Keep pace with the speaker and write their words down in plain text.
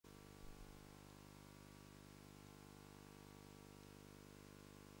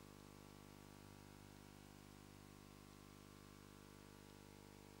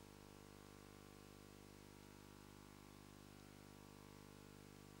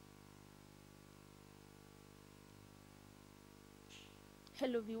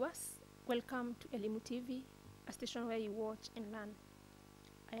Hello viewers, welcome to Elimu TV, a station where you watch and learn.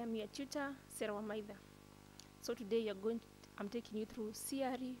 I am your tutor, Sarah Wamaitha. So today I'm taking you through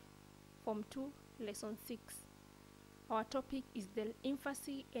CRE Form 2, Lesson 6. Our topic is the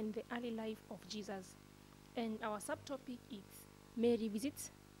infancy and the early life of Jesus. And our subtopic is Mary visits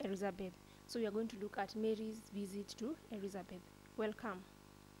Elizabeth. So we are going to look at Mary's visit to Elizabeth. Welcome.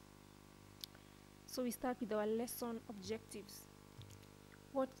 So we start with our lesson objectives.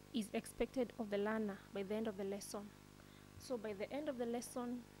 What is expected of the learner by the end of the lesson? So by the end of the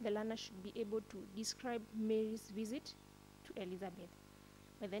lesson, the learner should be able to describe Mary's visit to Elizabeth.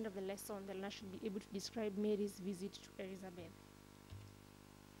 By the end of the lesson, the learner should be able to describe Mary's visit to Elizabeth.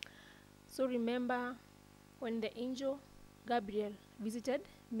 So remember when the angel Gabriel visited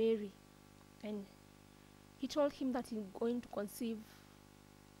Mary and he told him that he's going to conceive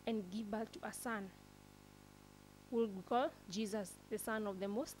and give birth to a son who will be called Jesus, the Son of the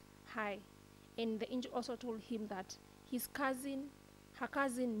Most High. And the angel also told him that her cousin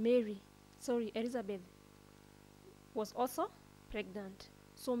Elizabeth, was also pregnant.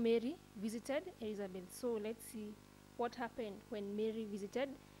 So Mary visited Elizabeth. So let's see what happened when Mary visited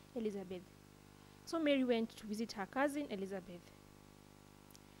Elizabeth. So Mary went to visit her cousin Elizabeth.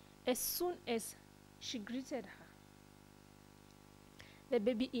 As soon as she greeted her, the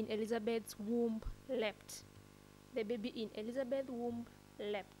baby in Elizabeth's womb leapt. The baby in Elizabeth's womb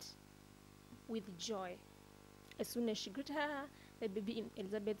leapt with joy. As soon as she greeted her, the baby in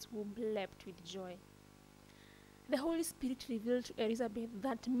Elizabeth's womb leapt with joy. The Holy Spirit revealed to Elizabeth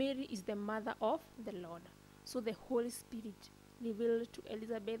that Mary is the mother of the Lord. So the Holy Spirit revealed to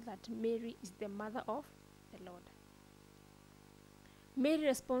Elizabeth that Mary is the mother of the Lord. Mary's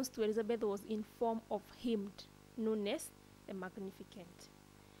response to Elizabeth was in form of hymn known as the Magnificat.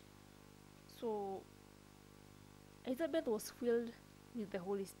 So Elizabeth was filled with the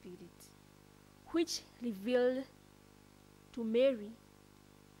Holy Spirit, which revealed to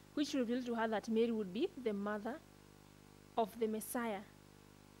her that Mary would be the mother of the Messiah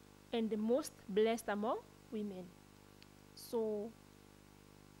and the most blessed among women. So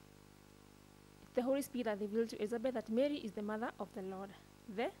the Holy Spirit had revealed to Elizabeth that Mary is the mother of the Lord,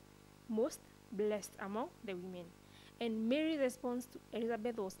 the most blessed among the women. And Mary's response to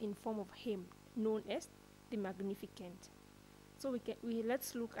Elizabeth was in form of hymn known as the Magnificat. So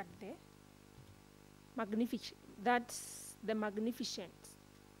let's look at the Magnificat. That's the Magnificent.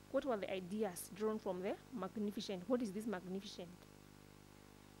 What were the ideas drawn from the Magnificent? What is this Magnificent?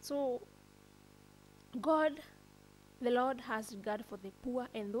 So God, the Lord, has regard for the poor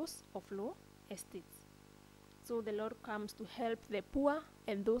and those of low estates. So the Lord comes to help the poor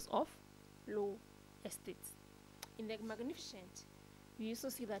and those of low estates. In the Magnificent, we also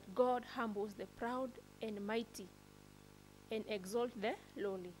see that God humbles the proud and mighty and exalts the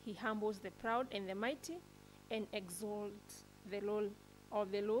lowly. He humbles the proud and the mighty and exalts the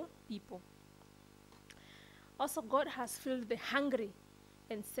low people. Also, God has filled the hungry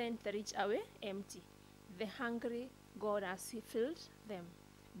and sent the rich away empty. The hungry, God has filled them,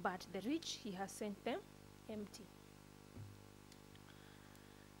 but the rich, he has sent them empty.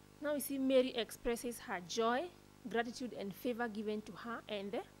 Now we see Mary expresses her joy, gratitude, and favor given to her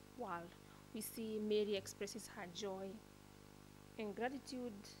and the world. We see Mary expresses her joy and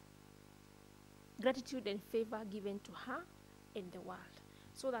gratitude and favor given to her and the world.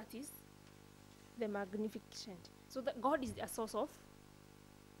 So that is the Magnificent. So that God is a source of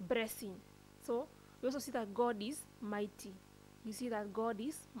blessing. So we also see that God is mighty. You see that God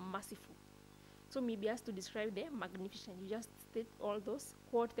is merciful. So maybe as to describe the Magnificent, you just state all those,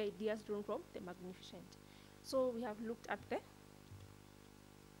 quote the ideas drawn from the Magnificent. So we have looked at the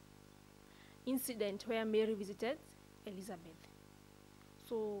incident where Mary visited Elizabeth.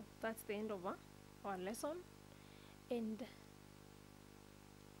 So that's the end of our lesson. And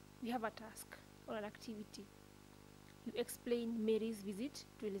we have a task or an activity. You explain Mary's visit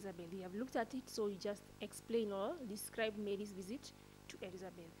to Elizabeth. You have looked at it, so you just explain or describe Mary's visit to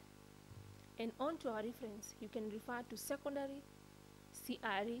Elizabeth. And on to our reference, you can refer to Secondary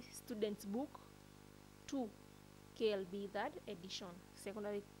CRE Students Book 2, KLB 3rd edition.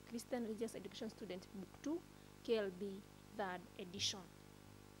 Secondary Christian Religious Education Student Book 2, KLB 3rd edition.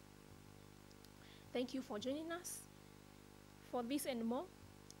 Thank you for joining us. For this and more,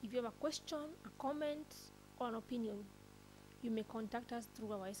 if you have a question, a comment, or an opinion, you may contact us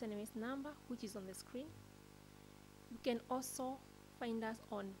through our SMS number, which is on the screen. You can also find us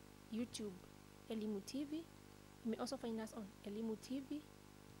on YouTube, Elimu TV. You may also find us on Elimu TV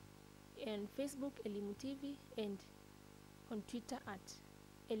and Facebook, Elimu TV, and on Twitter at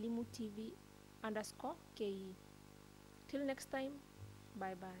Elimu TV _KE. Till next time,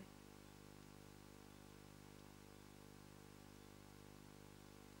 Bye bye.